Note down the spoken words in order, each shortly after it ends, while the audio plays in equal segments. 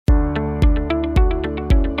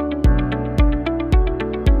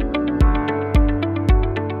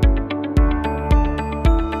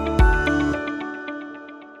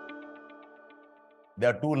There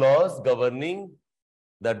are two laws governing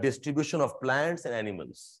the distribution of plants and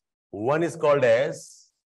animals. One is called as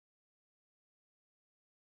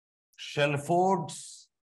Shelford's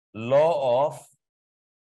law of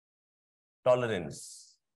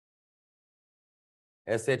tolerance.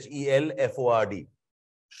 Shelford.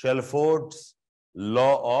 Shelford's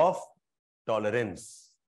law of tolerance.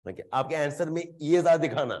 Okay. आपके answer में ये ज्यादा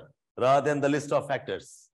दिखाना rather than the list of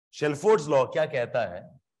factors. Shelford's law क्या कहता है?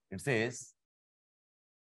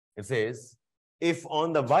 It says, if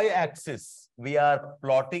on the y-axis we are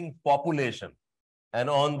plotting population, and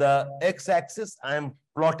on the x-axis I am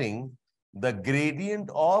plotting the gradient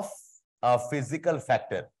of a physical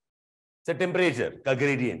factor, say temperature का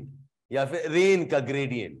gradient या फिर rain का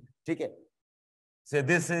gradient, ठीक है? So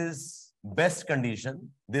this is best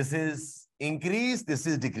condition, this is increase, this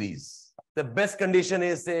is decrease. The best condition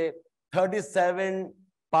is say 37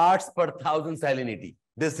 parts per thousand salinity.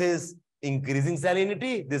 This is increasing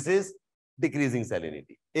salinity, this is decreasing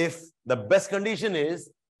salinity. If the best condition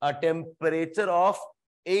is a temperature of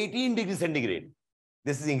 18 degrees centigrade,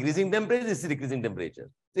 this is increasing temperature, this is decreasing temperature.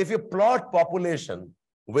 If you plot population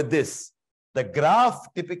with this, the graph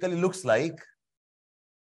typically looks like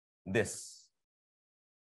this.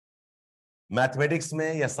 Mathematics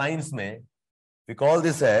mein ya science mein, we call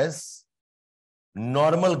this as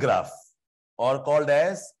normal graph or called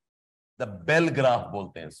as the bell graph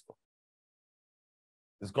bolte hain isko.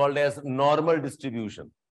 It's called as normal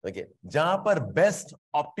distribution. Okay. Jahan par best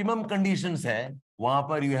optimum conditions hai, wahan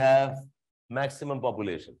par you have maximum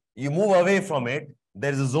population. You move away from it,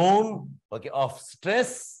 there is a zone, okay, of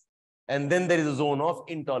stress, and then there is a zone of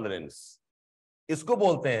intolerance. Isko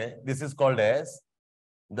bolte hain, this is called as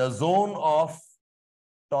the zone of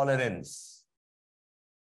tolerance.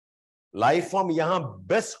 Life form yahan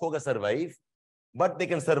best hoga survive, but they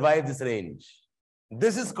can survive this range.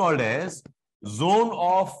 This is called as zone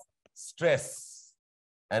of stress,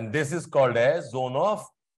 and this is called as zone of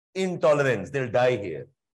intolerance. They'll die here.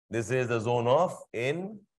 This is the zone of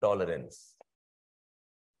intolerance.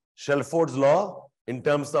 Shelford's law in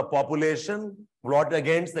terms of population plotted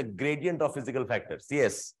against the gradient of physical factors.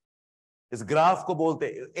 Yes, इस graph को बोलते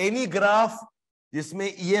हैं, any graph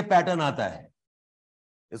जिसमें ये pattern आता है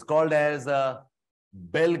is called as a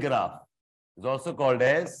bell graph. It's also called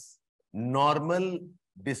as normal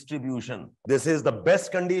distribution. This is the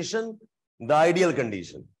best condition, the ideal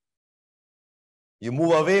condition. You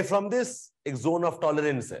move away from this, एक zone of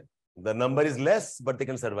tolerance है. The number is less, but they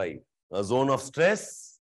can survive. A zone of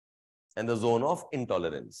stress and the zone of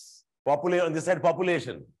intolerance. On this side,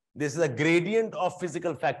 population. This is a gradient of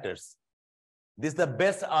physical factors. This is the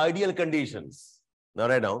best ideal conditions. Now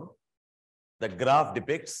write down. The graph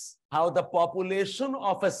depicts how the population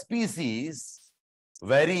of a species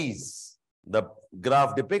varies. The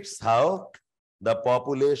graph depicts how the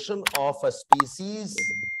population of a species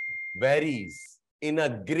varies in a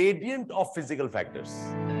gradient of physical factors.